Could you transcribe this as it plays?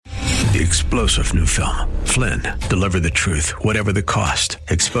the explosive new film, Flynn, Deliver the Truth, Whatever the Cost,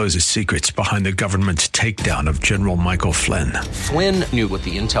 exposes secrets behind the government's takedown of General Michael Flynn. Flynn knew what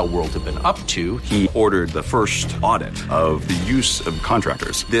the intel world had been up to. He ordered the first audit of the use of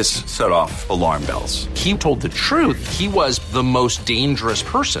contractors. This set off alarm bells. He told the truth. He was the most dangerous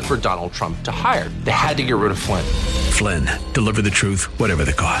person for Donald Trump to hire. They had to get rid of Flynn. Flynn, Deliver the Truth, Whatever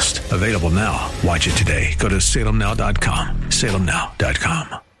the Cost. Available now. Watch it today. Go to salemnow.com.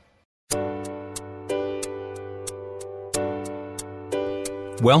 salemnow.com.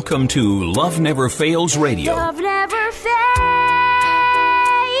 Welcome to Love Never Fails Radio. Love never fails.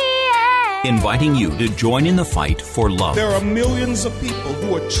 Inviting you to join in the fight for love. There are millions of people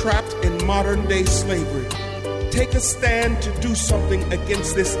who are trapped in modern-day slavery. Take a stand to do something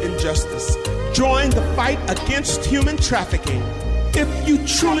against this injustice. Join the fight against human trafficking. If you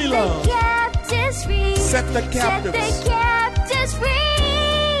truly love, set the captives free.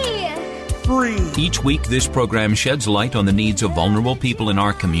 Each week, this program sheds light on the needs of vulnerable people in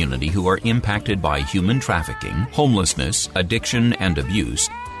our community who are impacted by human trafficking, homelessness, addiction, and abuse,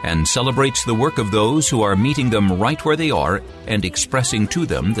 and celebrates the work of those who are meeting them right where they are and expressing to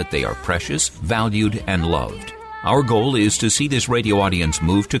them that they are precious, valued, and loved. Our goal is to see this radio audience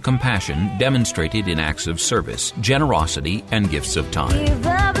move to compassion demonstrated in acts of service, generosity, and gifts of time. Give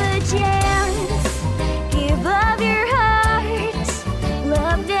up a chance. Give up your heart.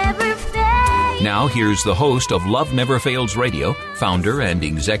 Love never fails. Now, here's the host of Love Never Fails Radio, founder and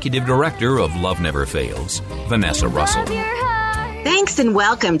executive director of Love Never Fails, Vanessa Russell. Thanks and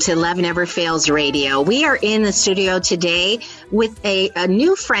welcome to Love Never Fails Radio. We are in the studio today with a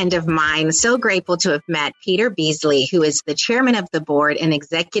new friend of mine. So grateful to have met Peter Beasley, who is the chairman of the board and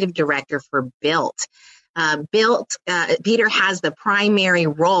executive director for Built. Peter has the primary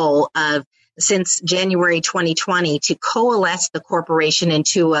role of, since January 2020, to coalesce the corporation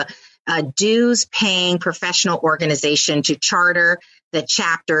into a dues-paying professional organization to charter the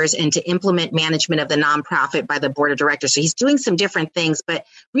chapters and to implement management of the nonprofit by the board of directors. So he's doing some different things, but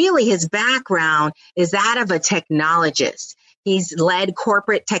really his background is that of a technologist. He's led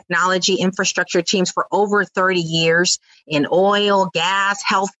corporate technology infrastructure teams for over 30 years in oil, gas,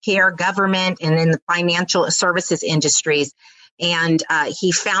 healthcare, government, and in the financial services industries. And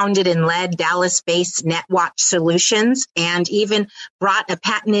he founded and led Dallas-based NetWatch Solutions and even brought a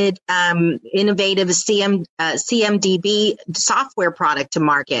patented innovative CMDB software product to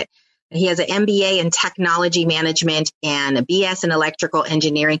market. He has an MBA in technology management and a BS in electrical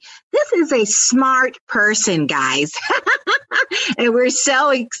engineering. This is a smart person, guys. And we're so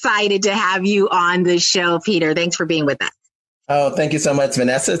excited to have you on the show, Peter. Thanks for being with us. Oh, thank you so much,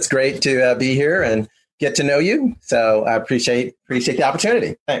 Vanessa. It's great to be here and get to know you. So I appreciate the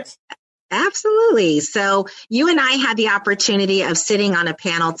opportunity. Thanks. Absolutely. So you and I had the opportunity of sitting on a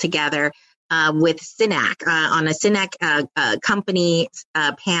panel together with Synack, on a Synack company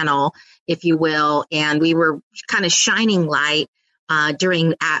panel, if you will. And we were kind of shining light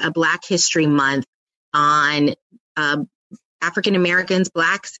during a Black History Month on African Americans,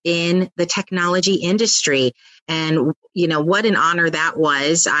 Blacks in the technology industry. And, you know, what an honor that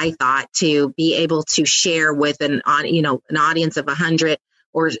was, I thought, to be able to share with an audience of 100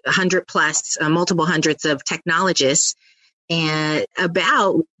 or 100 plus, multiple hundreds of technologists, and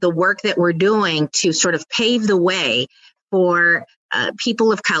about the work that we're doing to sort of pave the way for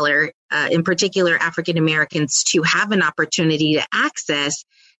people of color, in particular African Americans, to have an opportunity to access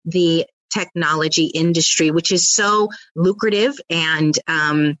the technology industry, which is so lucrative and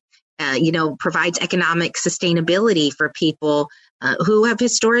provides economic sustainability for people who have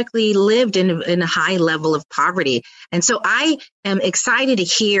historically lived in a high level of poverty. And so I am excited to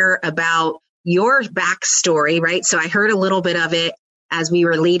hear about your backstory, right? So I heard a little bit of it as we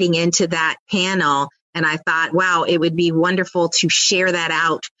were leading into that panel, and I thought, wow, it would be wonderful to share that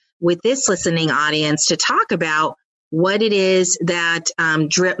out with this listening audience to talk about what it is that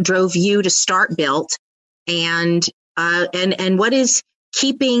drove you to start Built, and what is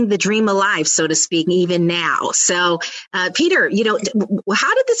keeping the dream alive, so to speak, even now. So, Peter,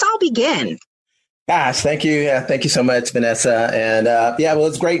 how did this all begin? Gosh, thank you. Thank you so much, Vanessa. And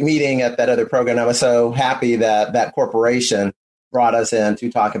it's great meeting at that other program. I was so happy that that corporation brought us in to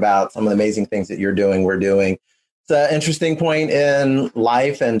talk about some of the amazing things that we're doing. It's an interesting point in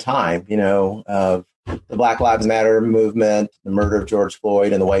life and time, of the Black Lives Matter movement, the murder of George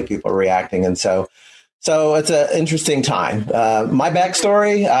Floyd, and the way people are reacting. And so it's an interesting time. My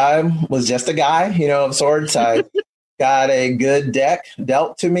backstory, I was just a guy, of sorts. I got a good deck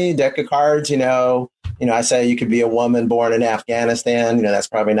dealt to me, deck of cards. I say you could be a woman born in Afghanistan. That's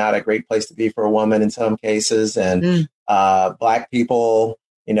probably not a great place to be for a woman in some cases. And Black people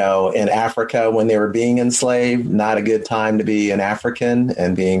in Africa when they were being enslaved, not a good time to be an African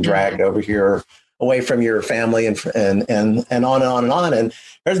and being dragged over here away from your family and on and on and on. And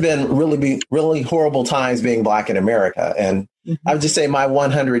there's been really horrible times being Black in America. And I would just say my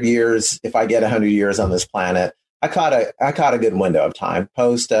 100 years, if I get 100 years on this planet, I caught a good window of time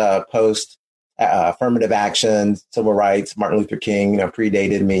post affirmative action, civil rights. Martin Luther King,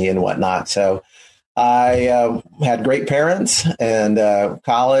 predated me and whatnot. So I had great parents and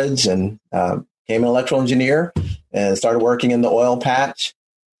college and became an electrical engineer and started working in the oil patch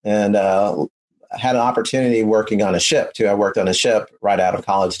and had an opportunity working on a ship too. I worked on a ship right out of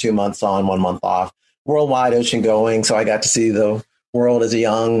college, 2 months on, 1 month off, worldwide ocean going. So I got to see the world as a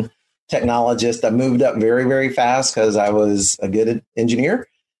young technologist. I moved up very, very fast because I was a good engineer,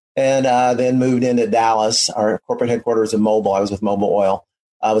 and then moved into Dallas, our corporate headquarters of Mobil. I was with Mobil Oil.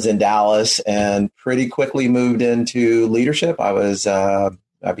 I was in Dallas and pretty quickly moved into leadership. I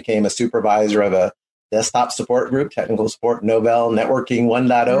became a supervisor of a desktop support group, technical support, Novell Networking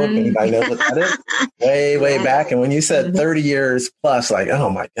 1.0. Anybody knows what that is? Way back. And when you said 30 years plus, like, oh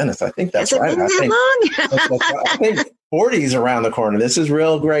my goodness, I think that's right. I think 40 is around the corner. This is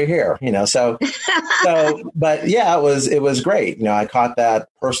real gray hair, so, but yeah, it was great. I caught that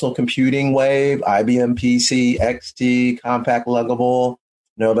personal computing wave, IBM PC, XT, compact luggable,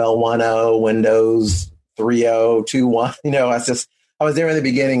 Novell 1.0, Windows 3.0, 2.1. I was there in the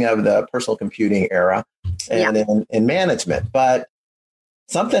beginning of the personal computing era and in management. But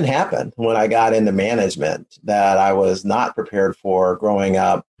something happened when I got into management that I was not prepared for growing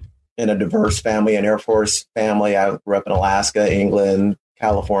up in a diverse family, an Air Force family. I grew up in Alaska, England,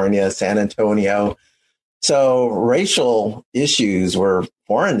 California, San Antonio. So racial issues were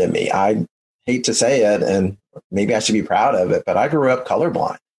foreign to me. hate to say it, and maybe I should be proud of it, but I grew up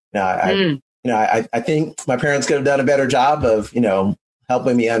colorblind. I think my parents could have done a better job of,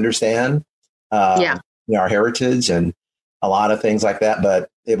 helping me understand, our heritage and a lot of things like that. But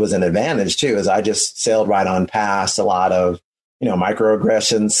it was an advantage too, as I just sailed right on past a lot of,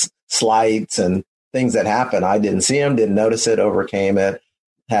 microaggressions, slights, and things that happen. I didn't see them, didn't notice it, overcame it,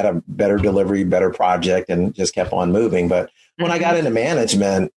 had a better delivery, better project, and just kept on moving. But when I got into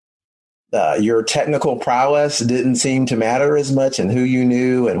management, your technical prowess didn't seem to matter as much, and who you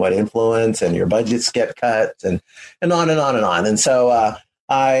knew and what influence, and your budgets get cut and on and on and on. And so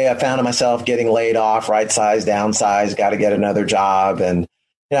I found myself getting laid off, right size, downsize, got to get another job. And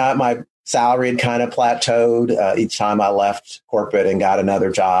my salary had kind of plateaued each time I left corporate and got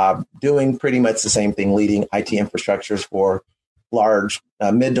another job, doing pretty much the same thing, leading IT infrastructures for large,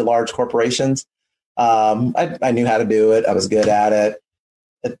 mid to large corporations. I knew how to do it. I was good at it.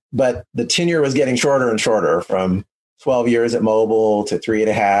 But the tenure was getting shorter and shorter, from 12 years at Mobil to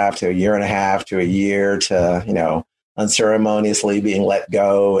 3.5 to a year and a half to a year to, unceremoniously being let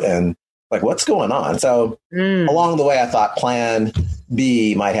go, and like, what's going on? So along the way, I thought plan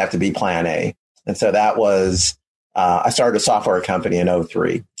B might have to be plan A. And so that was, I started a software company in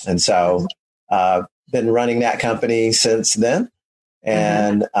 2003. And so been running that company since then.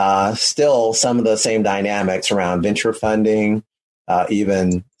 And still some of the same dynamics around venture funding,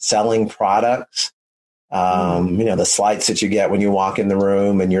 even selling products, the slights that you get when you walk in the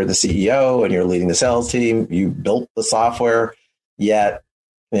room and you're the CEO and you're leading the sales team. You built the software, yet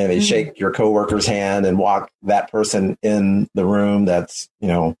they shake your coworker's hand and walk that person in the room that's,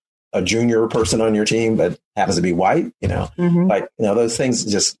 a junior person on your team, but happens to be white, those things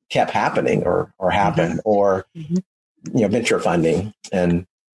just kept happening or happen, or, venture funding, and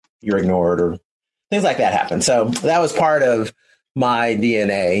you're ignored, or things like that happen. So that was part of my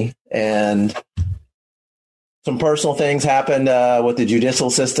DNA. And some personal things happened with the judicial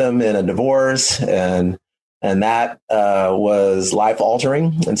system in a divorce, and that was life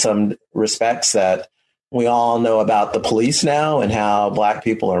altering in some respects. That we all know about the police now and how Black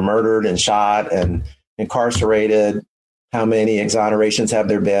people are murdered and shot and incarcerated. How many exonerations have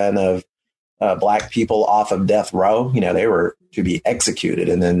there been of Black people off of death row? They were to be executed,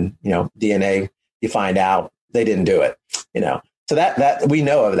 and then DNA, you find out they didn't do it. So that we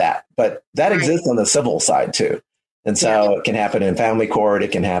know of that, but that exists on the civil side too. And so it can happen in family court.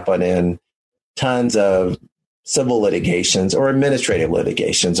 It can happen in tons of civil litigations or administrative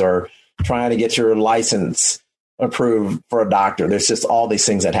litigations, or trying to get your license approved for a doctor. There's just all these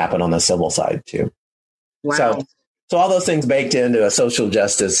things that happen on the civil side too. Wow. So all those things baked into a social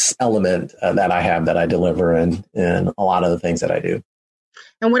justice element that I have, that I deliver in a lot of the things that I do.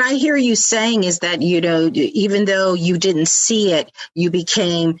 And what I hear you saying is that, even though you didn't see it, you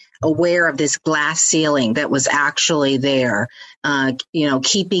became aware of this glass ceiling that was actually there,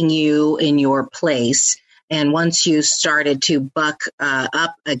 keeping you in your place. And once you started to buck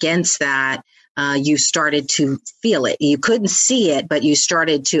up against that, you started to feel it. You couldn't see it, but you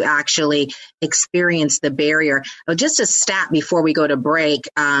started to actually experience the barrier. Just a stat before we go to break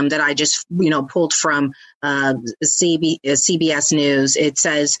that I just pulled from CBS News. It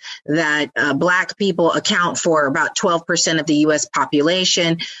says that Black people account for about 12% of the U.S.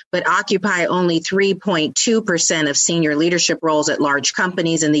 population, but occupy only 3.2% of senior leadership roles at large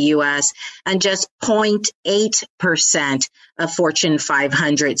companies in the U.S. and just 0.8% of Fortune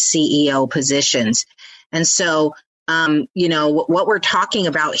 500 CEO positions. And so, what we're talking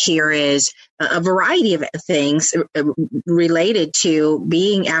about here is a variety of things related to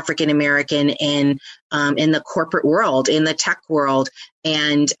being African American in the corporate world, in the tech world,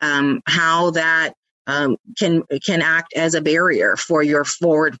 and how that can act as a barrier for your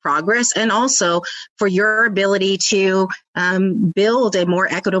forward progress and also for your ability to build a more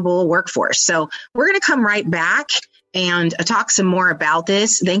equitable workforce. So we're going to come right back and talk some more about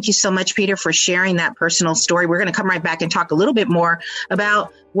this. Thank you so much, Peter, for sharing that personal story. We're going to come right back and talk a little bit more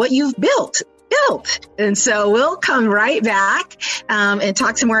about what you've built. And so we'll come right back and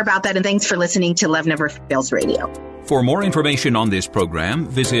talk some more about that. And thanks for listening to Love Never Fails Radio. For more information on this program,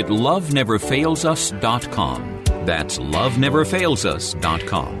 visit loveneverfailsus.com. That's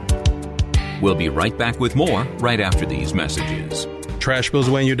loveneverfailsus.com. We'll be right back with more right after these messages. Trash bills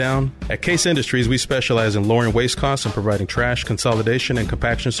weighing you down? At Case Industries, we specialize in lowering waste costs and providing trash consolidation and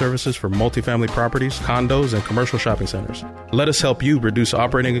compaction services for multifamily properties, condos, and commercial shopping centers. Let us help you reduce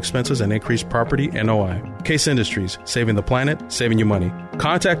operating expenses and increase property NOI. Case Industries, saving the planet, saving you money.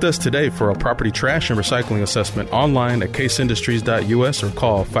 Contact us today for a property trash and recycling assessment online at caseindustries.us or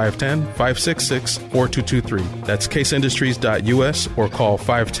call 510-566-4223. That's caseindustries.us or call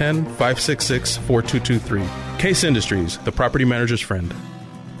 510-566-4223. Case Industries, the property manager's friend.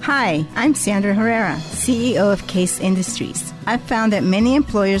 Hi, I'm Sandra Herrera, CEO of Case Industries. I've found that many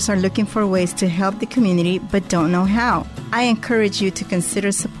employers are looking for ways to help the community but don't know how. I encourage you to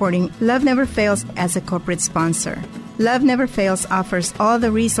consider supporting Love Never Fails as a corporate sponsor. Love Never Fails offers all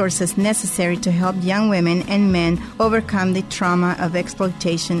the resources necessary to help young women and men overcome the trauma of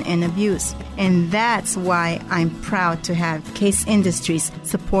exploitation and abuse. And that's why I'm proud to have Case Industries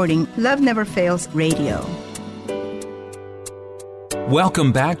supporting Love Never Fails Radio.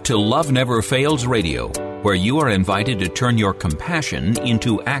 Welcome back to Love Never Fails Radio, where you are invited to turn your compassion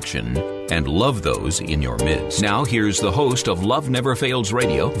into action and love those in your midst. Now, here's the host of Love Never Fails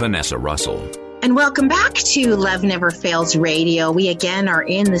Radio, Vanessa Russell. And welcome back to Love Never Fails Radio. We again are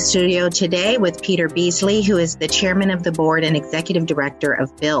in the studio today with Peter Beasley, who is the chairman of the board and executive director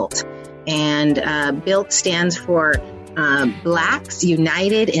of BUILT. And BUILT stands for Blacks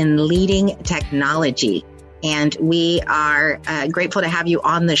United in Leading Technology. And we are grateful to have you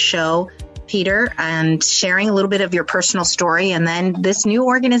on the show, Peter, and sharing a little bit of your personal story and then this new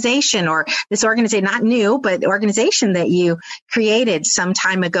organization, or this organization, not new, but the organization that you created some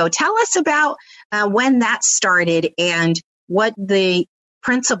time ago. Tell us about when that started and what the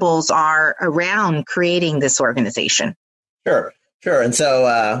principles are around creating this organization. Sure. And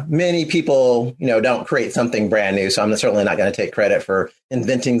so many people, don't create something brand new. So I'm certainly not going to take credit for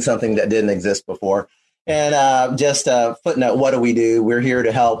inventing something that didn't exist before. And just a footnote, what do? We're here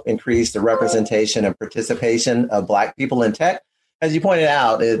to help increase the representation and participation of Black people in tech. As you pointed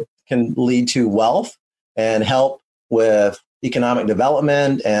out, it can lead to wealth and help with economic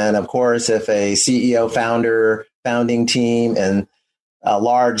development. And of course, if a CEO, founding team, and a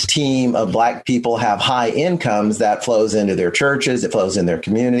large team of Black people have high incomes, that flows into their churches, it flows in their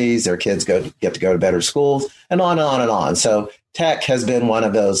communities, their kids get to go to better schools, and on and on and on. So tech has been one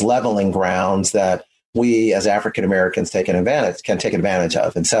of those leveling grounds that we as African Americans can take advantage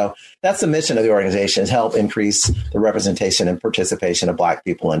of. And so that's the mission of the organization, is help increase the representation and participation of Black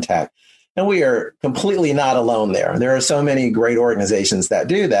people in tech. And we are completely not alone there. There are so many great organizations that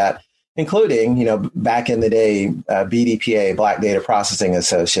do that, including, back in the day, BDPA, Black Data Processing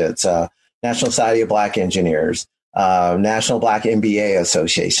Associates, National Society of Black Engineers, National Black MBA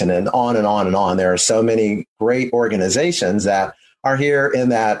Association, and on and on and on. There are so many great organizations that are here in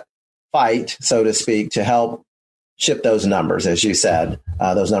that fight, so to speak, to help ship those numbers. As you said,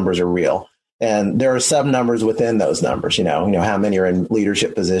 those numbers are real. And there are sub numbers within those numbers, how many are in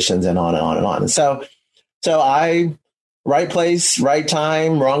leadership positions, and on and on and on. And so I, right place, right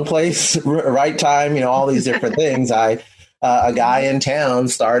time, wrong place, right time, all these different things. A guy in town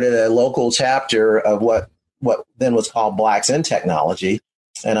started a local chapter of what then was called Blacks in Technology.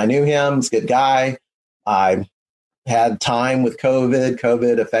 And I knew him, he's a good guy. I had time with COVID.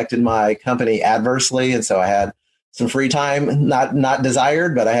 COVID affected my company adversely. And so I had some free time, not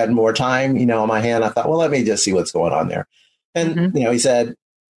desired, but I had more time, on my hand. I thought, well, let me just see what's going on there. And, he said,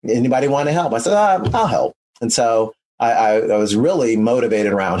 anybody want to help? I said, I'll help. And so I was really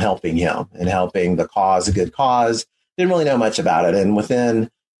motivated around helping him and helping the cause, a good cause. Didn't really know much about it. And within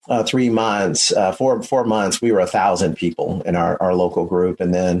 3 months, 4 months, we were 1,000 people in our local group.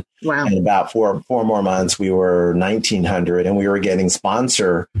 And then in about four more months, we were 1,900, and we were getting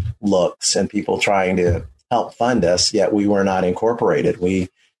sponsor looks and people trying to help fund us, yet we were not incorporated. We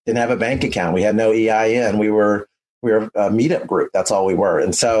didn't have a bank account. We had no EIN. We were a meetup group. That's all we were.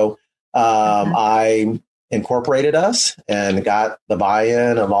 And so I incorporated us and got the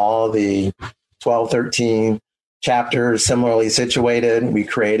buy-in of all the 12, 13 chapters similarly situated. We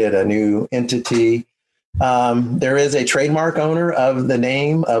created a new entity. There is a trademark owner of the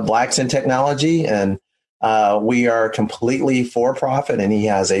name of Blacks in Technology, and we are completely for-profit, and he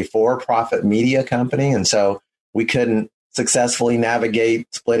has a for-profit media company. And so we couldn't successfully navigate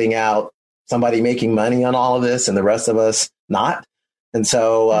splitting out somebody making money on all of this and the rest of us not. And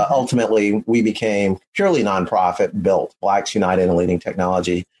so ultimately we became purely nonprofit, built Blacks United in Leading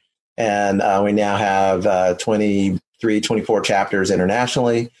Technology. And we now have 23, 24 chapters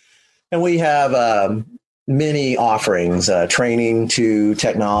internationally. And we have many offerings, training to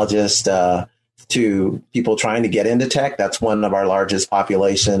technologists, to people trying to get into tech. That's one of our largest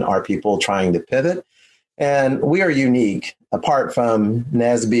population, are people trying to pivot. And we are unique. Apart from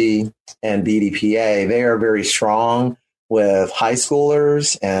NSBE and BDPA, they are very strong with high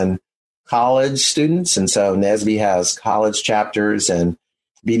schoolers and college students. And so NSBE has college chapters, and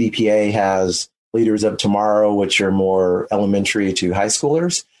BDPA has Leaders of Tomorrow, which are more elementary to high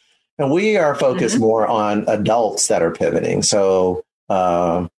schoolers. And we are focused more on adults that are pivoting. So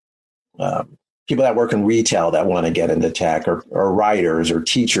people that work in retail that want to get into tech, or writers or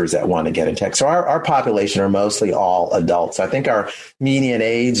teachers that want to get into tech. So our population are mostly all adults. I think our median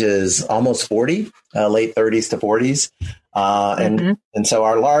age is almost 40, late 30s to 40s. And so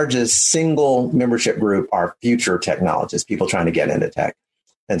our largest single membership group are future technologists, people trying to get into tech.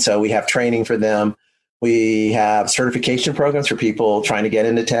 And so we have training for them. We have certification programs for people trying to get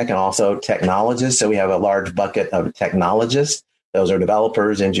into tech, and also technologists. So we have a large bucket of technologists. Those are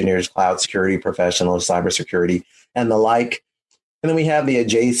developers, engineers, cloud security professionals, cybersecurity, and the like. And then we have the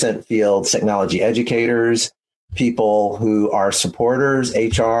adjacent fields, technology educators, people who are supporters,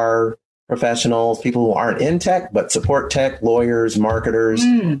 HR professionals, people who aren't in tech but support tech, lawyers, marketers,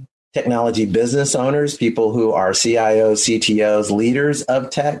 technology business owners, people who are CIOs, CTOs, leaders of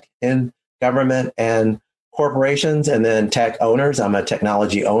tech in government and corporations, and then tech owners. I'm a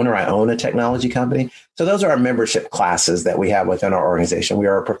technology owner. I own a technology company. So those are our membership classes that we have within our organization. We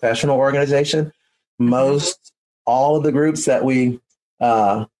are a professional organization. All of the groups that we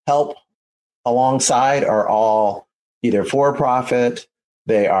help alongside are all either for-profit,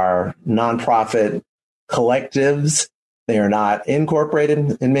 they are nonprofit collectives. They are not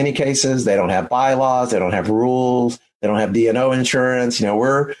incorporated in many cases. They don't have bylaws. They don't have rules. They don't have D&O insurance.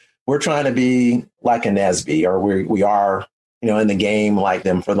 We're trying to be like a NSBE, or we are, in the game like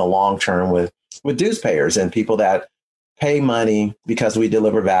them for the long term with dues payers and people that pay money because we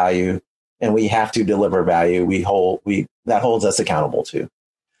deliver value, and we have to deliver value. That holds us accountable too.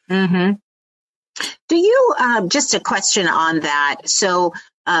 Mm-hmm. Do you, just a question on that. So,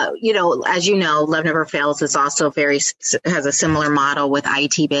 as you know, Love Never Fails is also has a similar model with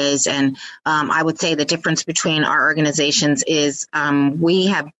IT Biz. And I would say the difference between our organizations is we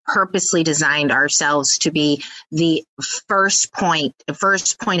have purposely designed ourselves to be the first point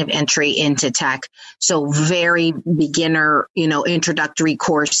of entry into tech. So very beginner, introductory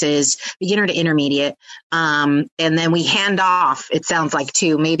courses, beginner to intermediate. And then we hand off, it sounds like,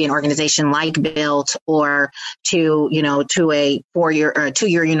 to maybe an organization like Built, or to a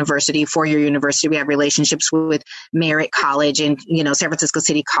 2-year university, 4-year university. We have relationships with Merritt College and, San Francisco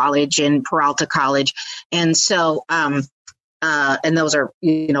City College and Peralta College. And so, and those are,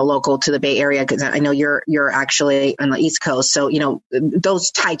 local to the Bay Area, because I know you're actually on the East Coast. So,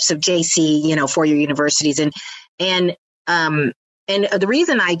 those types of JC, 4-year universities. And the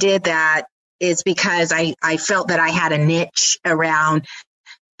reason I did that is because I felt that I had a niche around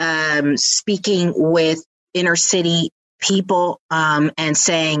speaking with inner city people and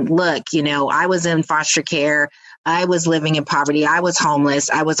saying, look, I was in foster care, I was living in poverty, I was homeless,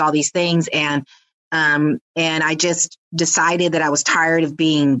 I was all these things. And I just decided that I was tired of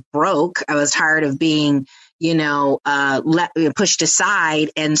being broke. I was tired of being, pushed aside.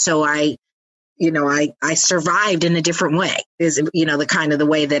 And so I survived in a different way, is, the kind of the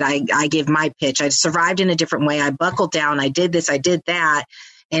way that I give my pitch. I survived in a different way. I buckled down. I did this, I did that.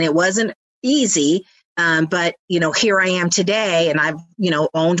 And it wasn't easy. But, here I am today, and I've,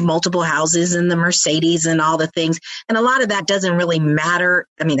 owned multiple houses and the Mercedes and all the things. And a lot of that doesn't really matter.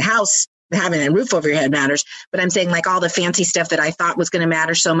 I mean, the house, having a roof over your head matters, but I'm saying like all the fancy stuff that I thought was going to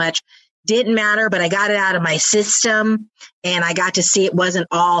matter so much didn't matter, but I got it out of my system and I got to see it wasn't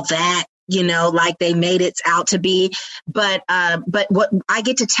all that, like they made it out to be. But what I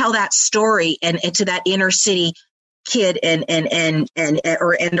get to tell that story and to that inner city kid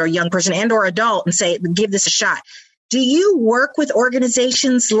or young person and or adult and say, give this a shot. Do you work with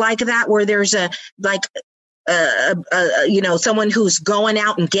organizations like that where there's someone who's going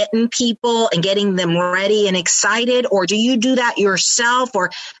out and getting people and getting them ready and excited, or do you do that yourself, or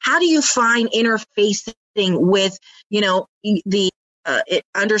how do you find interfacing with, the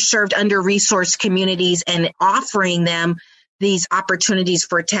underserved, under-resourced communities and offering them these opportunities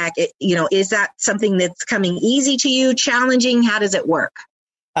for tech? Is that something that's coming easy to you, challenging? How does it work?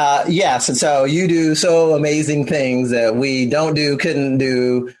 Yes. And so you do so amazing things that we don't do, couldn't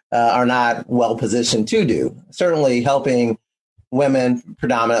do, are not well positioned to do. Certainly helping women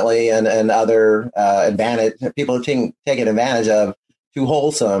predominantly and other people taking advantage of to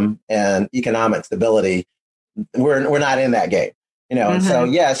wholesome and economic stability. We're not in that game, And so,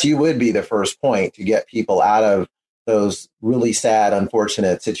 yes, you would be the first point to get people out of those really sad,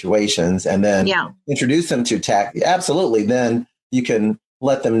 unfortunate situations and then introduce them to tech. Absolutely. Then you can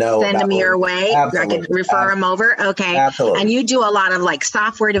let them know. Send them your way. Absolutely. I can refer them over. Okay. Absolutely. And you do a lot of like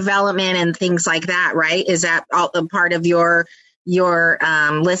software development and things like that, right? Is that all a part of your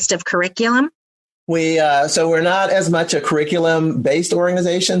list of curriculum? So we're not as much a curriculum based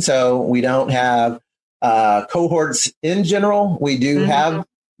organization. So we don't have cohorts in general. We do have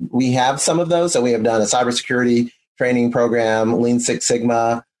some of those. So we have done a cybersecurity training program, Lean Six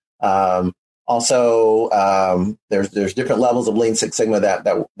Sigma. Also, there's different levels of Lean Six Sigma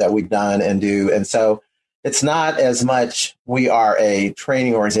that we've done and do. And so it's not as much, we are a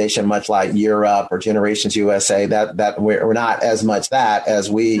training organization, much like Year Up or Generations USA, that we're not as much that as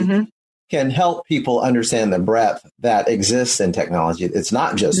we can help people understand the breadth that exists in technology. It's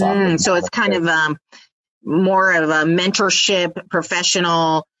not just software. So it's kind of more of a mentorship,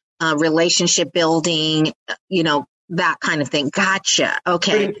 professional relationship building, that kind of thing. Gotcha.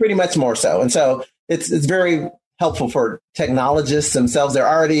 Okay. Pretty much more so. And so it's very helpful for technologists themselves. They're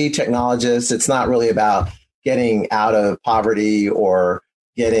already technologists. It's not really about getting out of poverty or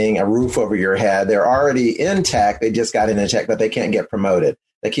getting a roof over your head. They're already in tech. They just got into tech, but they can't get promoted.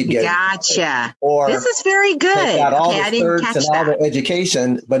 They keep getting Gotcha. Or this is very good. They've got all the I didn't certs catch and all the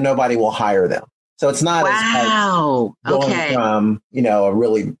education, but nobody will hire them. So it's not as going from, a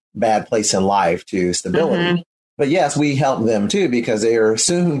really bad place in life to stability. But yes, we help them too, because they are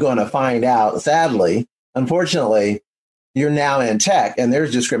soon going to find out, sadly, unfortunately, you're now in tech and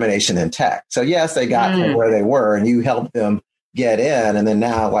there's discrimination in tech. So yes, they got from where they were and you helped them get in. And then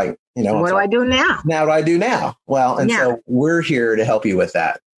now, what do I do now? Now what do I do now? Well, and so we're here to help you with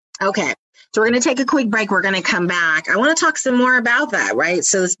that. Okay. So we're going to take a quick break. We're going to come back. I want to talk some more about that, right?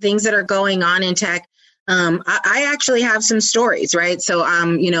 So things that are going on in tech. I actually have some stories, right? So,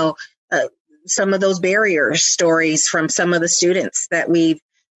 some of those barrier stories from some of the students that we've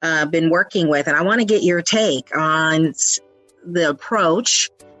been working with. And I want to get your take on the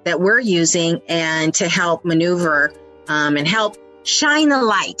approach that we're using and to help maneuver and help shine the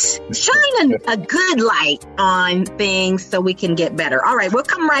light, shine a good light on things so we can get better. All right, we'll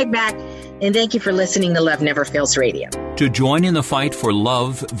come right back. And thank you for listening to Love Never Fails Radio. To join in the fight for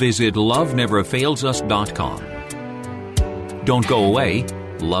love, visit loveneverfailsus.com. Don't go away.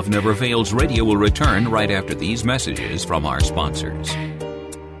 Love Never Fails Radio will return right after these messages from our sponsors.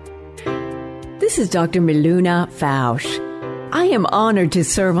 This is Dr. Miluna Fausch. I am honored to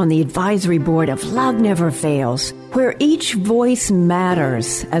serve on the advisory board of Love Never Fails, where each voice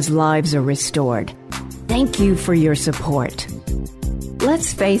matters as lives are restored. Thank you for your support.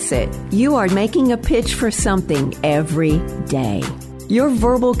 Let's face it, you are making a pitch for something every day. Your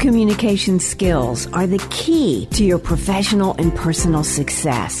verbal communication skills are the key to your professional and personal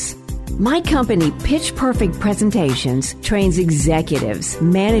success. My company, Pitch Perfect Presentations, trains executives,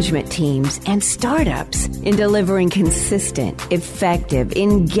 management teams, and startups in delivering consistent, effective,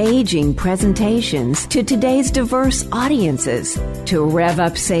 engaging presentations to today's diverse audiences to rev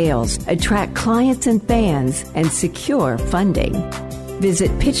up sales, attract clients and fans, and secure funding.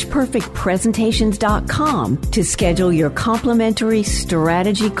 Visit pitchperfectpresentations.com to schedule your complimentary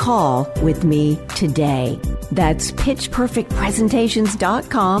strategy call with me today. That's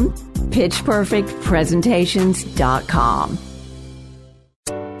pitchperfectpresentations.com, pitchperfectpresentations.com.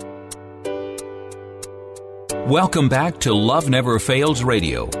 Welcome back to Love Never Fails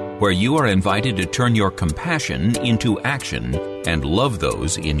Radio. where you are invited to turn your compassion into action and love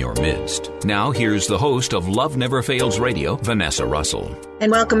those in your midst. Now, here's the host of Love Never Fails Radio, Vanessa Russell.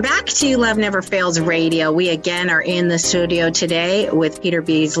 And welcome back to Love Never Fails Radio. We again are in the studio today with Peter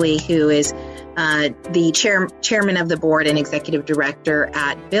Beasley, who is the chairman of the board and executive director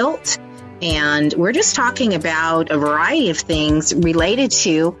at Built. And we're just talking about a variety of things related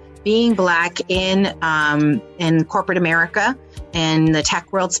to being Black in corporate America and the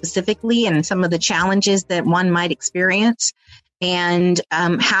tech world specifically, and some of the challenges that one might experience, and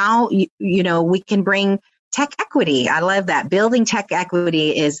how we can bring tech equity. I love that. Building tech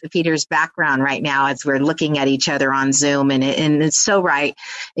equity is Peter's background right now as we're looking at each other on Zoom. And it's so right.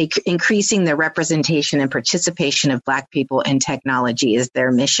 Increasing the representation and participation of Black people in technology is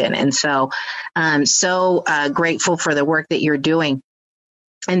their mission. And so I'm so grateful for the work that you're doing.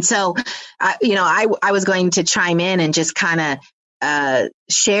 And so, I was going to chime in and just kind of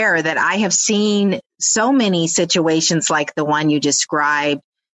share that I have seen so many situations like the one you described,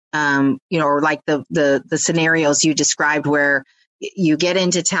 or like the scenarios you described where you get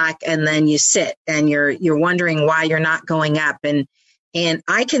into tech and then you sit and you're wondering why you're not going up. And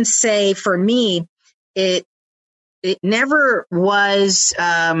I can say for me, it never was,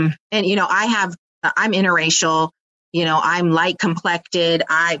 I'm interracial. I'm light complected.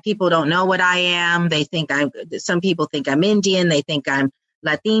 People don't know what I am. Some people think I'm Indian. They think I'm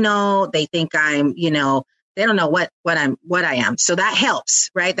Latino. They think I'm, they don't know what I am. So that helps,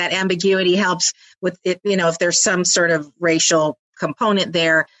 right? That ambiguity helps with it. If there's some sort of racial component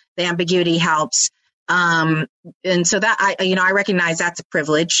there, the ambiguity helps. And so that I recognize that's a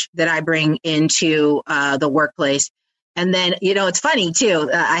privilege that I bring into the workplace. And then, it's funny too.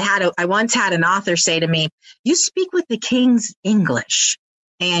 I once had an author say to me, "You speak with the King's English,"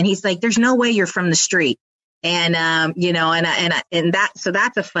 and he's like, "There's no way you're from the street." And, so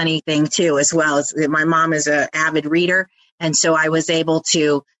that's a funny thing too, as well as my mom is an avid reader. And so I was able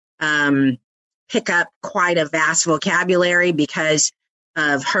to, pick up quite a vast vocabulary because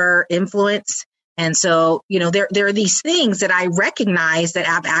of her influence. And so, there are these things that I recognize that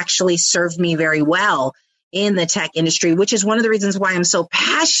have actually served me very well in the tech industry, which is one of the reasons why I'm so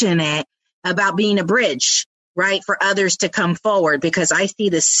passionate about being a bridge, right, for others to come forward, because I see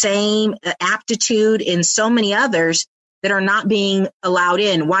the same aptitude in so many others that are not being allowed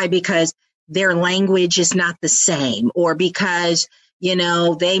in. Why? Because their language is not the same, or because,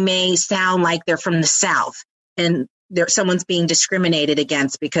 they may sound like they're from the South and someone's being discriminated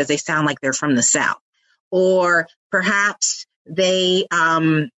against because they sound like they're from the South. Or perhaps they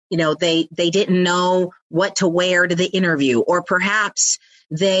didn't know what to wear to the interview, or perhaps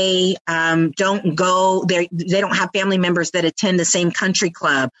they don't have family members that attend the same country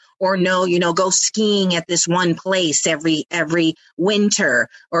club, or go skiing at this one place every winter,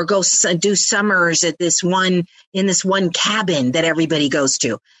 or go do summers at this one cabin that everybody goes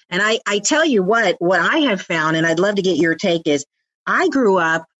to. And I tell you what I have found, and I'd love to get your take, is I grew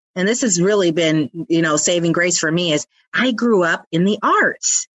up, and this has really been, saving grace for me, is I grew up in the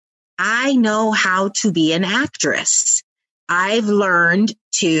arts. I know how to be an actress. I've learned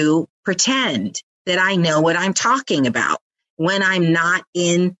to pretend that I know what I'm talking about when I'm not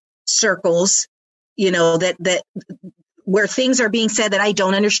in circles, that where things are being said that I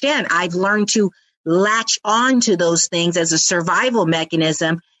don't understand. I've learned to latch on to those things as a survival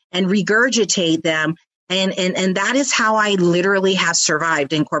mechanism and regurgitate them. And that is how I literally have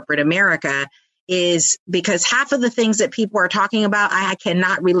survived in corporate America, is because half of the things that people are talking about, I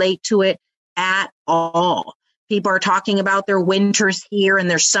cannot relate to it at all. People are talking about their winters here and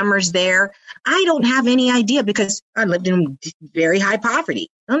their summers there. I don't have any idea because I lived in very high poverty.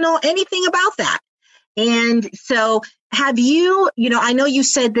 I don't know anything about that. And so have you, I know you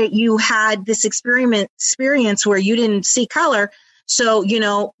said that you had this experience where you didn't see color. So,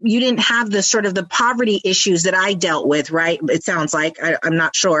 you didn't have the sort of the poverty issues that I dealt with, right? It sounds like, I'm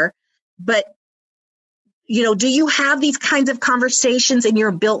not sure. But, do you have these kinds of conversations in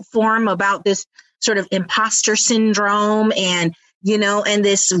your Built forum about this sort of imposter syndrome and, and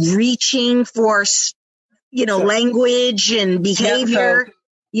this reaching for, language and behavior?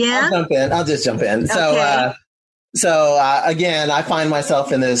 Yeah. I'll just jump in. Okay. So again, I find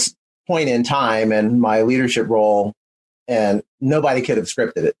myself in this point in time in my leadership role, and nobody could have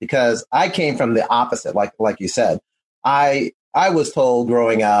scripted it because I came from the opposite. Like you said, I was told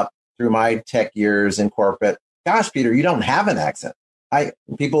growing up through my tech years in corporate, "Gosh, Peter, you don't have an accent."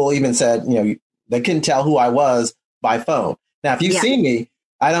 People even said, they couldn't tell who I was by phone. Now, if you've seen me,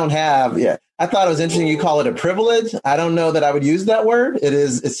 I don't have. Yeah, I thought it was interesting. You call it a privilege. I don't know that I would use that word.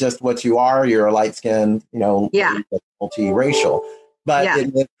 It's just what you are. You're a light skinned, multiracial. but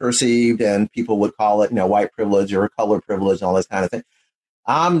it was perceived, and people would call it, white privilege or color privilege and all this kind of thing.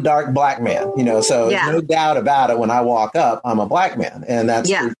 I'm dark black man, so there's no doubt about it. When I walk up, I'm a black man. And that's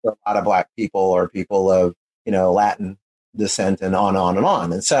true for a lot of black people or people of, Latin descent and on and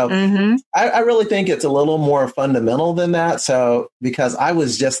on. And so I really think it's a little more fundamental than that. So because I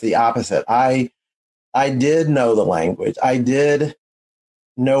was just the opposite. I did know the language. I did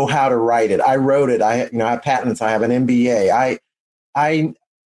know how to write it. I wrote it. I have patents. I have an MBA.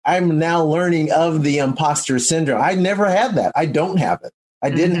 I'm now learning of the imposter syndrome. I never had that. I don't have it. I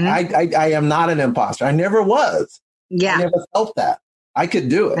didn't. I am not an imposter. I never was. Yeah. I never felt that. I could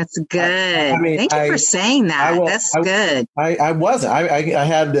do it. That's good. Thank you for saying that. That's good. I wasn't. I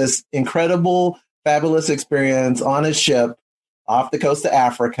had this incredible, fabulous experience on a ship off the coast of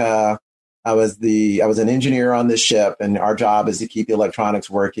Africa. I was an engineer on this ship, and our job is to keep the electronics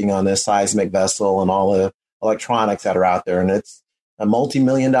working on this seismic vessel and all the electronics that are out there. And it's a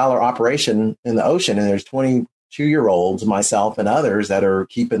multi-million-dollar operation in the ocean. And there's 22-year-olds, myself and others, that are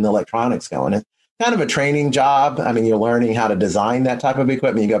keeping the electronics going. It's kind of a training job. I mean, you're learning how to design that type of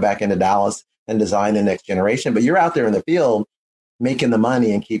equipment. You go back into Dallas and design the next generation, but you're out there in the field making the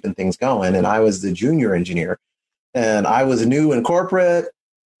money and keeping things going. And I was the junior engineer, and I was new in corporate.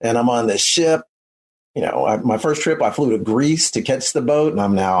 And I'm on this ship, my first trip, I flew to Greece to catch the boat, and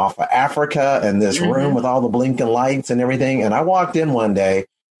I'm now off of Africa in this room with all the blinking lights and everything. And I walked in one day,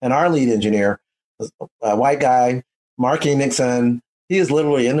 and our lead engineer, a white guy, Mark E. Nixon, he is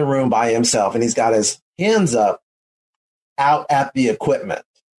literally in the room by himself, and he's got his hands up out at the equipment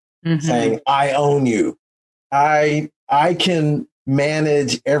saying, I own you. I can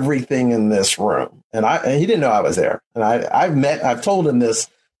manage everything in this room. And he didn't know I was there. And I've told him this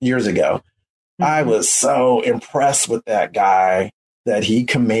years ago. I was so impressed with that guy that he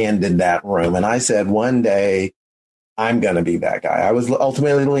commanded that room. And I said, one day I'm going to be that guy. I was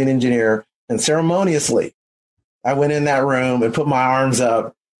ultimately the lead engineer, and ceremoniously I went in that room and put my arms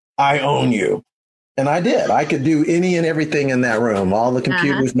up. I own you. And I did. I could do any and everything in that room. All the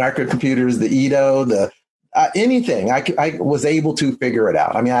computers, microcomputers, the Edo, anything. I was able to figure it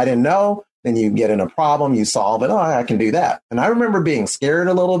out. I mean, I didn't know. Then you get in a problem, you solve it. Oh, I can do that. And I remember being scared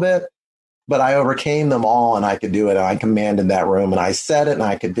a little bit, but I overcame them all, and I could do it. And I commanded that room, and I said it, and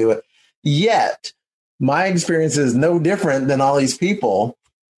I could do it. Yet my experience is no different than all these people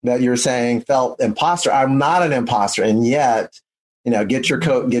that you're saying felt imposter. I'm not an imposter. And yet, get your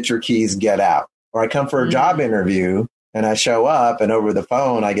coat, get your keys, get out. Or I come for a job interview, and I show up, and over the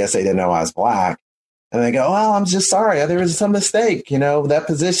phone, I guess they didn't know I was black. And they go, well, I'm just sorry. There was some mistake. That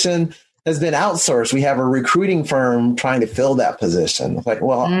position has been outsourced. We have a recruiting firm trying to fill that position. It's like,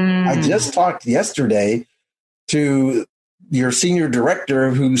 well, I just talked yesterday to your senior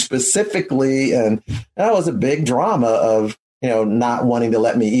director who specifically, and that was a big drama of, not wanting to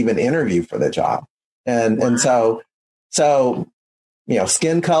let me even interview for the job. And so,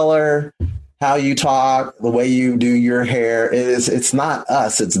 skin color, how you talk, the way you do your hair it's not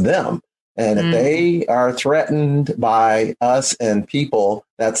us, it's them. And if they are threatened by us and people,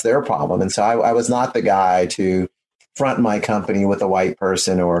 that's their problem. And so I was not the guy to front my company with a white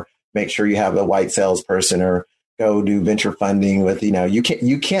person, or make sure you have a white salesperson, or go do venture funding with, you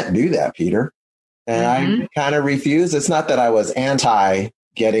can't do that, Peter. And I kind of refused. It's not that I was anti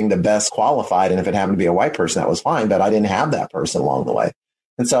getting the best qualified. And if it happened to be a white person, that was fine, but I didn't have that person along the way.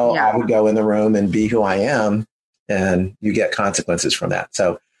 And so I would go in the room and be who I am, and you get consequences from that.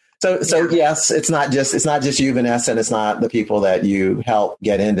 So yes, it's not just you, Vanessa, and it's not the people that you help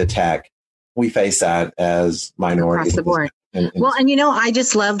get into tech. We face that as minorities. Across the board. Well, and I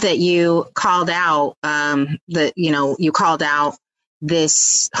just love that you called out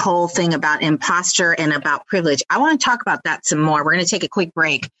this whole thing about imposter and about privilege. I want to talk about that some more. We're going to take a quick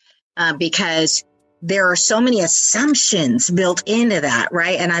break because there are so many assumptions built into that,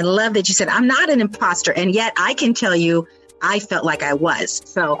 right? And I love that you said, I'm not an imposter, and yet I can tell you I felt like I was.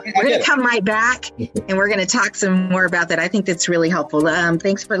 So we're going to come right back, and we're going to talk some more about that. I think that's really helpful.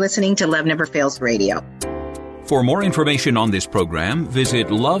 Thanks for listening to Love Never Fails Radio. For more information on this program, visit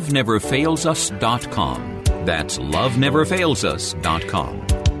loveneverfailsus.com. That's loveneverfailsus.com.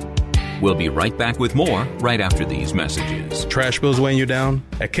 We'll be right back with more right after these messages. Trash bills weighing you down?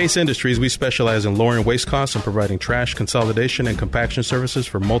 At Case Industries, we specialize in lowering waste costs and providing trash consolidation and compaction services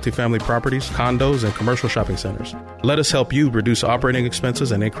for multifamily properties, condos, and commercial shopping centers. Let us help you reduce operating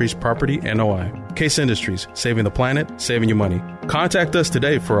expenses and increase property NOI. Case Industries, saving the planet, saving you money. Contact us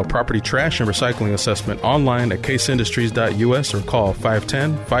today for a property trash and recycling assessment online at caseindustries.us, or call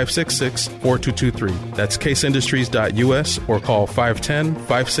 510-566-4223. That's caseindustries.us, or call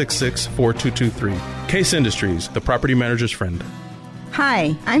 510-566-4223. Case Industries, the property manager's friend.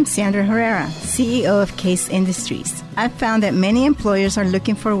 Hi, I'm Sandra Herrera, CEO of Case Industries. I've found that many employers are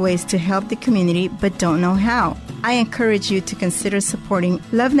looking for ways to help the community but don't know how. I encourage you to consider supporting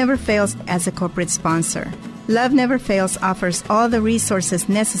Love Never Fails as a corporate sponsor. Love Never Fails offers all the resources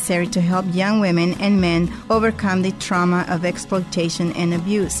necessary to help young women and men overcome the trauma of exploitation and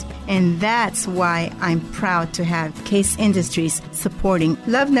abuse. And that's why I'm proud to have Case Industries supporting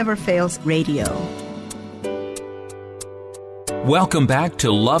Love Never Fails Radio. Welcome back to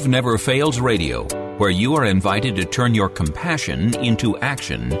Love Never Fails Radio, where you are invited to turn your compassion into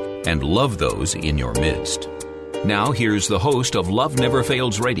action and love those in your midst. Now, here's the host of Love Never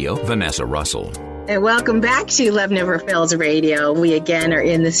Fails Radio, Vanessa Russell. And welcome back to Love Never Fails Radio. We again are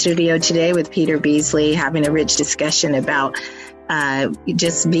in the studio today with Peter Beasley having a rich discussion about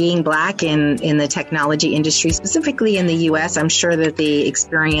just being Black in the technology industry, specifically in the U.S. I'm sure that the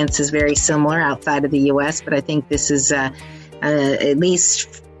experience is very similar outside of the U.S., but I think this is at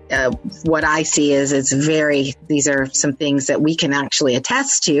least what I see is these are some things that we can actually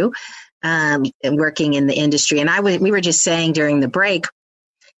attest to working in the industry. And we were just saying during the break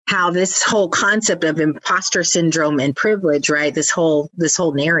how this whole concept of imposter syndrome and privilege, right? This whole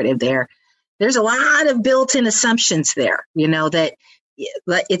narrative there's a lot of built-in assumptions there, that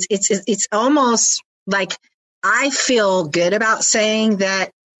it's almost like I feel good about saying that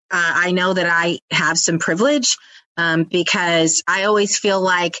I know that I have some privilege. Because I always feel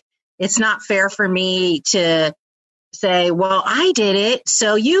like it's not fair for me to say, well, I did it,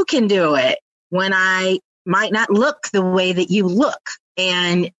 so you can do it, when I might not look the way that you look.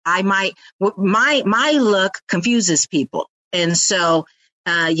 And my look confuses people. And so,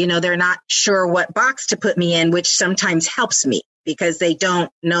 they're not sure what box to put me in, which sometimes helps me because they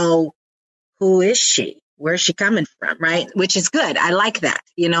don't know who is she? Where's she coming from, right? Which is good. I like that,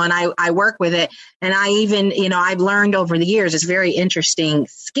 and I work with it. And I even, I've learned over the years, it's a very interesting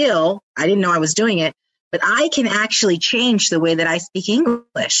skill. I didn't know I was doing it, but I can actually change the way that I speak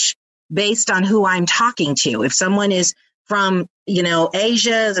English based on who I'm talking to. If someone is from,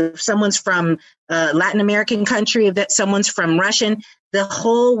 Asia, if someone's from Latin American country, if that someone's from Russian, the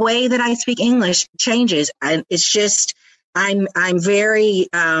whole way that I speak English changes. And it's just, I'm very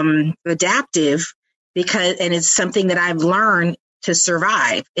adaptive. And it's something that I've learned to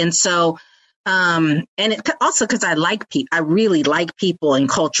survive. And so, and it also because I like people, I really like people and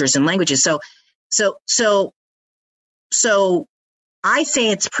cultures and languages. So I say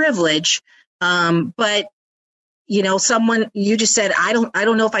it's privilege. But you just said, I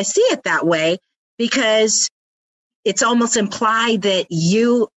don't know if I see it that way, because it's almost implied that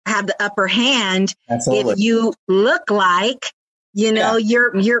you have the upper hand. Absolutely. If you look like, you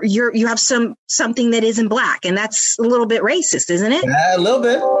have something that isn't Black, and that's a little bit racist, isn't it? A little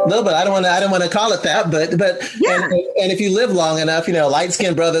bit. I don't want to call it that, but yeah. And if you live long enough, light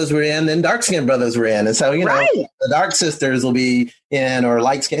skinned brothers were in, and dark skinned brothers were in, and so right. The dark sisters will be in, or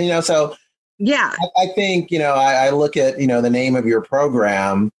light skin, So yeah, I think I look at the name of your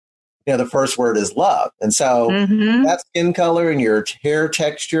program. The first word is love, and so that skin color and your hair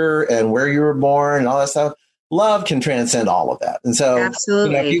texture and where you were born and all that stuff. Love can transcend all of that. And so,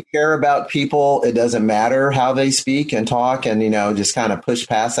 absolutely. If you care about people, it doesn't matter how they speak and talk and, just kind of push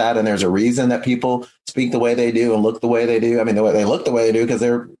past that. And there's a reason that people speak the way they do and look the way they do. I mean, they look the way they do because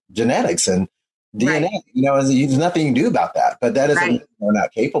they're genetics and DNA, right. There's nothing you can do about that. But that doesn't mean they're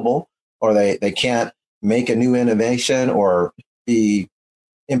not capable, or they can't make a new innovation or be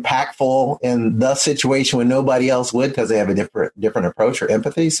impactful in the situation when nobody else would, because they have a different approach or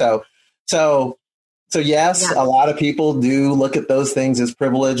empathy. So yes, a lot of people do look at those things as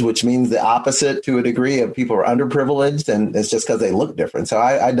privilege, which means the opposite to a degree of people are underprivileged, and it's just because they look different. So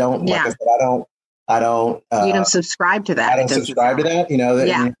I don't, like I said, I don't. You don't subscribe to that. I don't subscribe to that.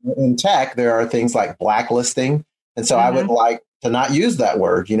 In tech, there are things like blacklisting, and so I would like to not use that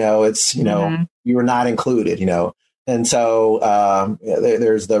word. It's you are not included. And so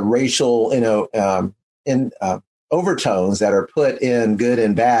there's the racial, overtones that are put in good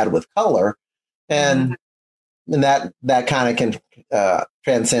and bad with color. And that kind of can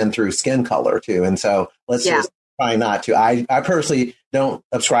transcend through skin color too. And so let's just try not to. I personally don't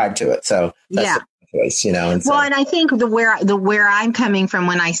subscribe to it. So that's the choice, And so, and I think where I'm coming from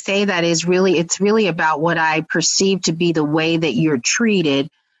when I say that is it's really about what I perceive to be the way that you're treated,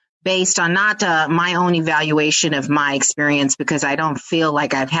 based on not my own evaluation of my experience, because I don't feel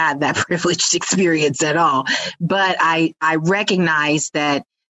like I've had that privileged experience at all. But I recognize that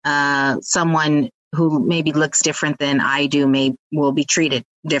someone who maybe looks different than I do will be treated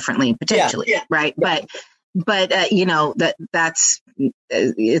differently, potentially, right? Yeah. But you know, that's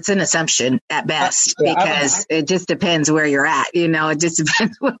it's an assumption at best, because it just depends where you're at. You know, it just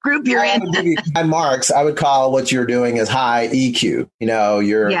depends what group you're in. High marks, I would call what you're doing as high EQ. You know,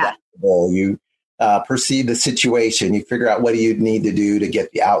 you're adaptable, you perceive the situation, you figure out what do you need to do to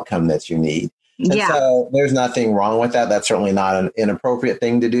get the outcome that you need. And so there's nothing wrong with that. That's certainly not an inappropriate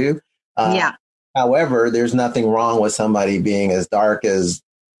thing to do. However, there's nothing wrong with somebody being as dark as,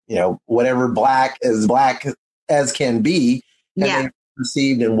 you know, whatever black as can be, and they're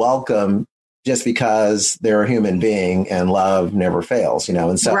perceived and welcome just because they're a human being, and love never fails, you know.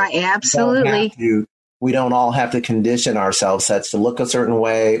 And so absolutely. We don't all have to condition ourselves such to look a certain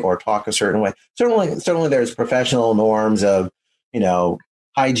way or talk a certain way. Certainly there's professional norms of, you know,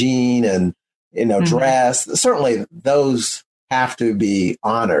 hygiene and, you know, dress. Certainly those have to be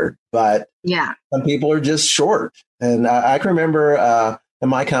honored, but some people are just short. And I can remember in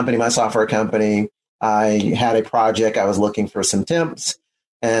my company, my software company, I had a project. I was looking for some temps,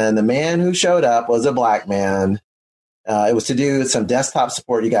 and the man who showed up was a black man. It was to do some desktop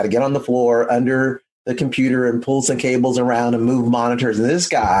support. You got to get on the floor under the computer and pull some cables around and move monitors. And this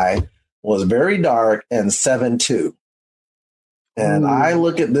guy was very dark and 7'2". And I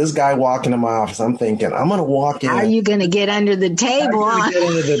look at this guy walking in my office. I'm thinking, I'm going to walk in. How are you going to get under the table? Get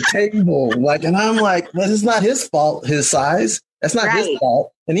under the table. Like, and I'm like, this is not his fault, his size. That's not his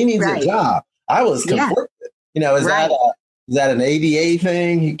fault. And he needs a job. I was conflicted. You know, is that an ADA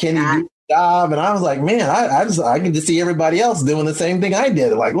thing? Can he do the job? And I was like, man, I can just see everybody else doing the same thing I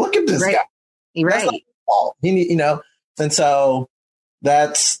did. Like, look at this guy. That's not his fault. You know, and so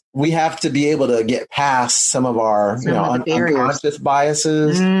we have to be able to get past some of our, you know, unconscious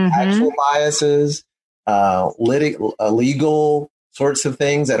biases, actual biases, legal sorts of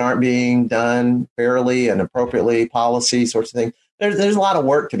things that aren't being done fairly and appropriately, policy sorts of things. There's a lot of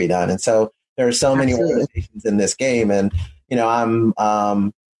work to be done. And so there are so many organizations in this game. And, you know, I'm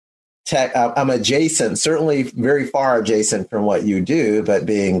adjacent, certainly very far adjacent from what you do, but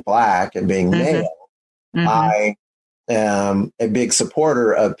being black and being male, I am a big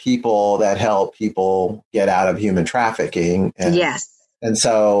supporter of people that help people get out of human trafficking. And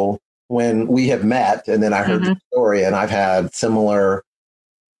so when we have met, and then I heard the story, and I've had similar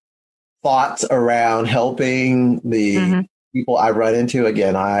thoughts around helping the people I run into.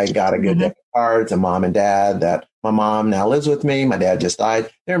 Again, I got a good deck of cards, a mom and dad that my mom now lives with me. My dad just died.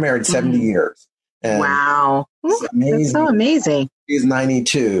 They're married 70 years. And wow. That's so amazing. He's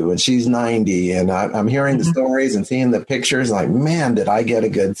 92 and she's 90. And I'm hearing the stories and seeing the pictures like, man, did I get a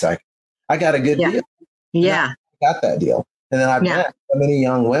good second? I got a good deal. I got that deal. And then I've met so many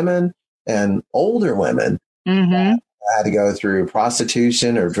young women and older women that had to go through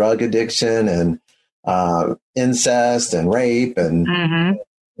prostitution or drug addiction and incest and rape and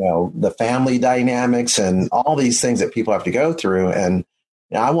you know, the family dynamics and all these things that people have to go through. And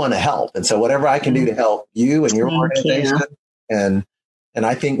you know, I want to help. And so whatever I can do to help you and your organization, and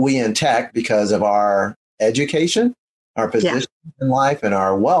I think we in tech, because of our education, our position in life, and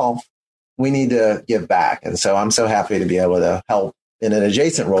our wealth, we need to give back. And so I'm so happy to be able to help in an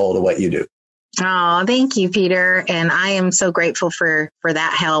adjacent role to what you do. Oh, thank you, Peter. And I am so grateful for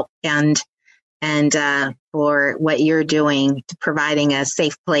that help and for what you're doing, to providing a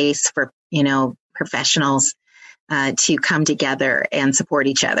safe place for, you know, professionals to come together and support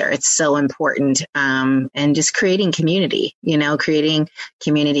each other. It's so important. And just creating community, you know, creating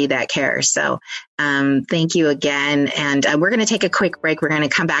community that cares. So thank you again. And we're going to take a quick break. We're going to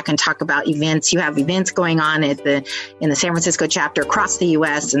come back and talk about events. You have events going on in the San Francisco chapter across the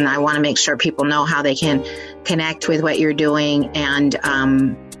U.S. And I want to make sure people know how they can connect with what you're doing. And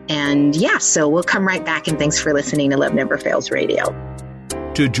so we'll come right back. And thanks for listening to Love Never Fails Radio.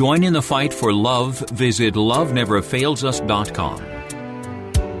 To join in the fight for love, visit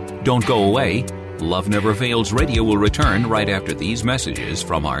loveneverfailsus.com. Don't go away. Love Never Fails Radio will return right after these messages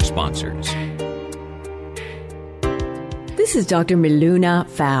from our sponsors. This is Dr. Miluna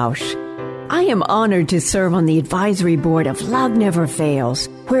Fausch. I am honored to serve on the advisory board of Love Never Fails,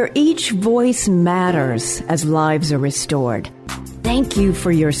 where each voice matters as lives are restored. Thank you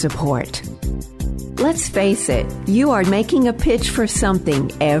for your support. Let's face it, you are making a pitch for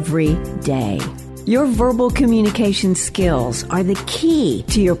something every day. Your verbal communication skills are the key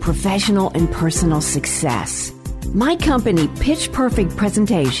to your professional and personal success. My company, Pitch Perfect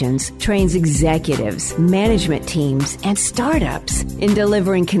Presentations, trains executives, management teams, and startups in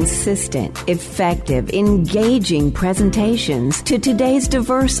delivering consistent, effective, engaging presentations to today's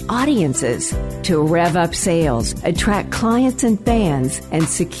diverse audiences to rev up sales, attract clients and fans, and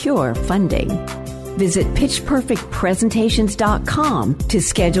secure funding. Visit pitchperfectpresentations.com to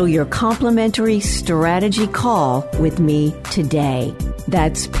schedule your complimentary strategy call with me today.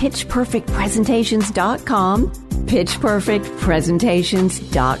 That's pitchperfectpresentations.com,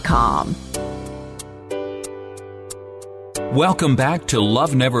 pitchperfectpresentations.com. Welcome back to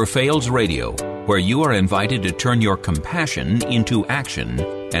Love Never Fails Radio, where you are invited to turn your compassion into action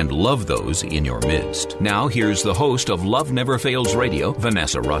and love those in your midst. Now, here's the host of Love Never Fails Radio,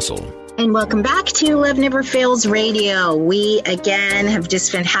 Vanessa Russell. And welcome back to Love Never Fails Radio. We, again, have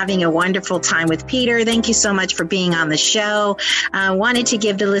just been having a wonderful time with Peter. Thank you so much for being on the show. I wanted to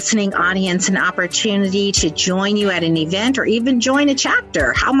give the listening audience an opportunity to join you at an event or even join a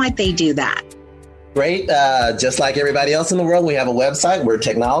chapter. How might they do that? Great. Just like everybody else in the world, we have a website. We're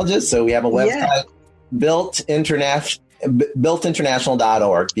technologists, so we have a website,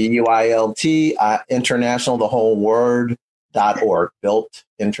 builtinternational.org, BUILT, international, the whole word, .org,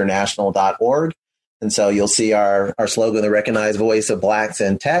 builtinternational.org. And so you'll see our slogan, the recognized voice of Blacks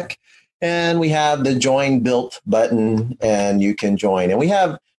in tech. And we have the Join Built button, and you can join. And we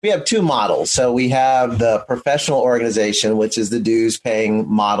have two models. So we have the professional organization, which is the dues paying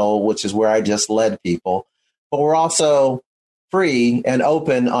model, which is where I just led people. But we're also free and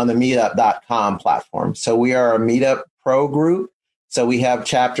open on the meetup.com platform. So we are a Meetup Pro group. So we have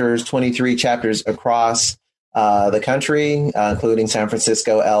 23 chapters across the country, including San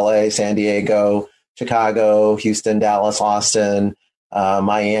Francisco, LA, San Diego, Chicago, Houston, Dallas, Austin,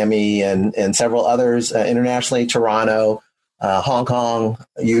 Miami, and several others internationally, Toronto, Hong Kong,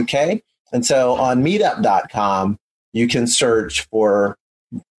 UK. And so on meetup.com, you can search for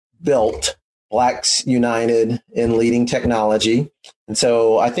Built, Blacks United in Leading Technology. And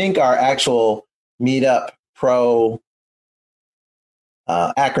so I think our actual Meetup Pro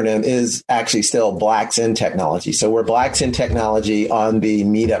acronym is actually still Blacks in Technology. So we're Blacks in Technology on the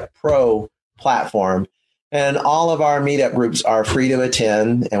Meetup Pro platform. And all of our meetup groups are free to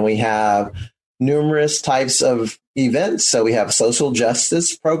attend. And we have numerous types of events. So we have social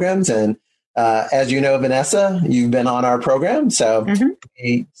justice programs. And as you know, Vanessa, you've been on our program. So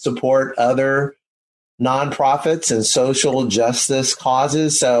we support other nonprofits and social justice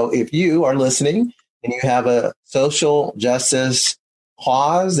causes. So if you are listening and you have a social justice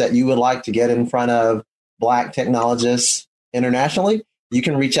cause that you would like to get in front of Black technologists internationally, you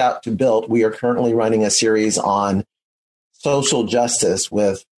can reach out to Built. We are currently running a series on social justice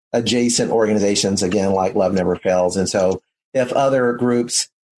with adjacent organizations, again, like Love Never Fails. And so if other groups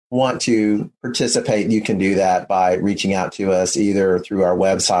want to participate, you can do that by reaching out to us either through our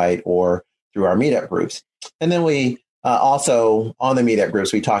website or through our meetup groups. And then we also, on the meetup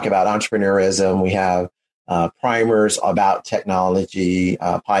groups, we talk about entrepreneurism. We have primers about technology,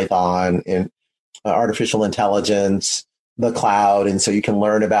 Python, and artificial intelligence, the cloud. And so you can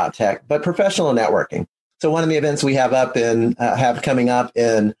learn about tech, but professional networking. So one of the events we have coming up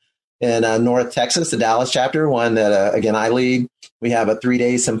in North Texas, the Dallas chapter, one that, again, I lead. We have a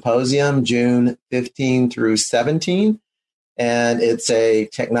 3-day symposium, June 15 through 17. And it's a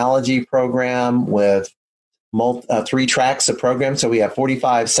technology program with 3 tracks of program. So we have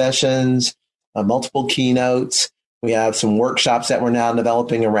 45 sessions, multiple keynotes. We have some workshops that we're now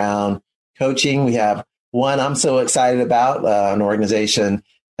developing around coaching. We have one I'm so excited about, an organization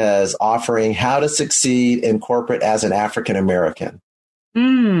is offering how to succeed in corporate as an African American.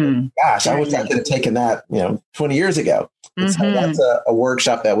 Gosh, I wish I could have taken that, 20 years ago. So that's a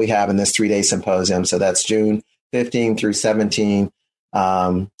workshop that we have in this 3-day symposium. So that's June 15 through 17. We're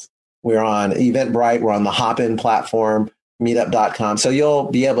on Eventbrite. We're on the Hopin platform, meetup.com. So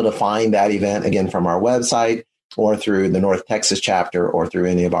you'll be able to find that event, again, from our website or through the North Texas chapter or through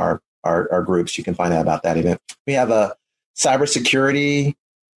any of our groups. You can find out about that event. We have a cybersecurity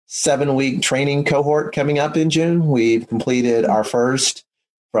 7-week training cohort coming up in June. We've completed our first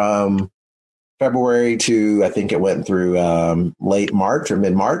from February to, I think it went through late March or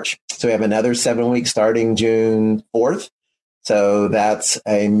mid-March. So we have another 7 weeks starting June 4th. So that's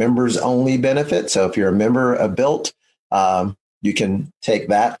a members only benefit. So if you're a member of Built, you can take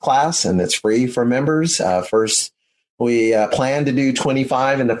that class and it's free for members. First, we plan to do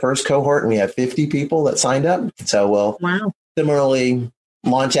 25 in the first cohort and we have 50 people that signed up. So we'll similarly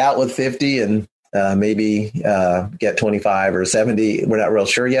launch out with 50 and maybe get 25 or 70. We're not real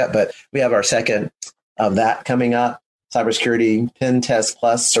sure yet, but we have our second of that coming up. Cybersecurity Pen Test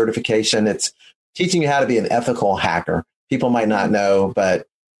Plus certification. It's teaching you how to be an ethical hacker. People might not know, but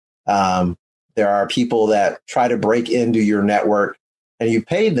there are people that try to break into your network and you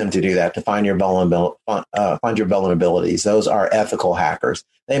paid them to do that, to find your vulnerabilities. Those are ethical hackers.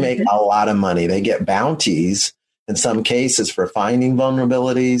 They make a lot of money. They get bounties in some cases for finding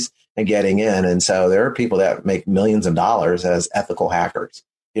vulnerabilities. and getting in. And so there are people that make millions of dollars as ethical hackers.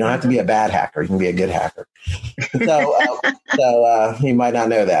 You don't have to be a bad hacker. You can be a good hacker. So you might not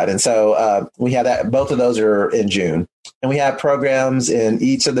know that. And so we have that. Both of those are in June. And we have programs in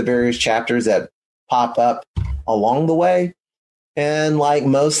each of the various chapters that pop up along the way. And like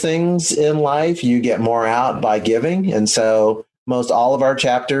most things in life, you get more out by giving. And so most all of our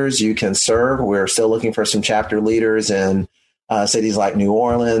chapters you can serve. We're still looking for some chapter leaders in cities like New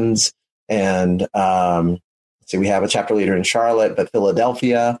Orleans. And we have a chapter leader in Charlotte, but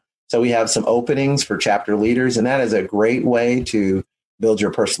Philadelphia. So we have some openings for chapter leaders. And that is a great way to build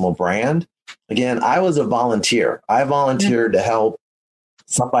your personal brand. Again, I was a volunteer. I volunteered to help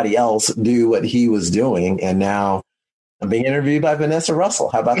somebody else do what he was doing. And now I'm being interviewed by Vanessa Russell.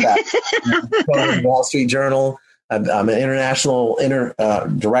 How about that? Wall Street Journal. I'm an international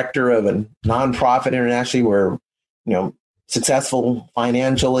director of a nonprofit internationally. We're, successful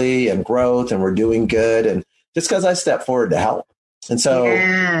financially and growth, and we're doing good. And just because I step forward to help. And so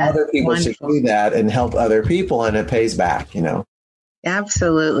other people should do that and help other people, and it pays back,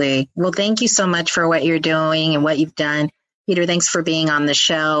 Absolutely. Well, thank you so much for what you're doing and what you've done. Peter, thanks for being on the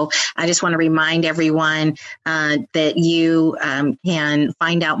show. I just want to remind everyone that you can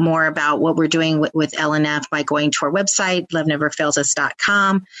find out more about what we're doing with LNF by going to our website,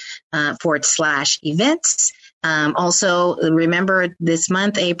 loveneverfailsus.com /events. Also, remember this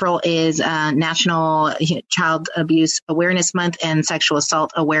month, April, is National Child Abuse Awareness Month and Sexual Assault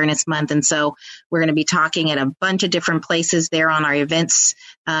Awareness Month. And so we're going to be talking at a bunch of different places there on our events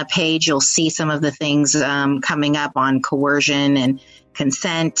page. You'll see some of the things coming up on coercion and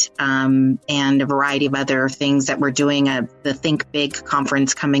consent and a variety of other things that we're doing. The Think Big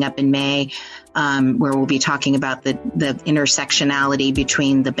conference coming up in May, where we'll be talking about the intersectionality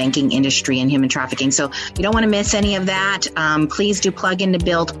between the banking industry and human trafficking. So you don't want to miss any of that. Please do plug into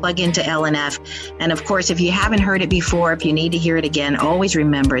BUILT, plug into LNF. And of course, if you haven't heard it before, if you need to hear it again, always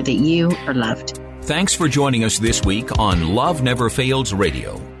remember that you are loved. Thanks for joining us this week on Love Never Fails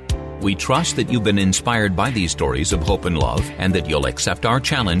Radio. We trust that you've been inspired by these stories of hope and love, and that you'll accept our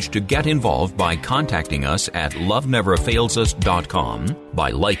challenge to get involved by contacting us at loveneverfailsus.com, by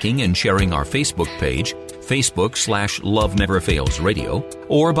liking and sharing our Facebook page, Facebook/Love Never Fails Radio,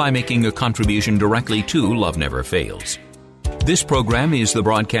 or by making a contribution directly to Love Never Fails. This program is the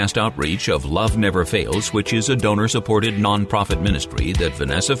broadcast outreach of Love Never Fails, which is a donor-supported nonprofit ministry that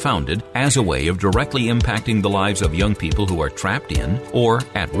Vanessa founded as a way of directly impacting the lives of young people who are trapped in or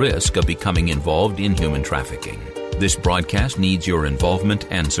at risk of becoming involved in human trafficking. This broadcast needs your involvement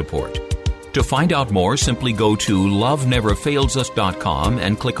and support. To find out more, simply go to loveneverfailsus.com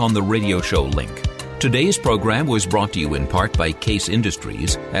and click on the radio show link. Today's program was brought to you in part by Case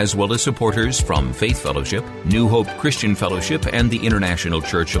Industries, as well as supporters from Faith Fellowship, New Hope Christian Fellowship, and the International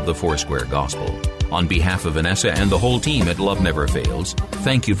Church of the Foursquare Gospel. On behalf of Vanessa and the whole team at Love Never Fails,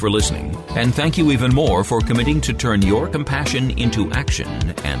 thank you for listening, and thank you even more for committing to turn your compassion into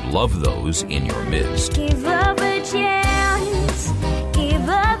action and love those in your midst. Give love a chance.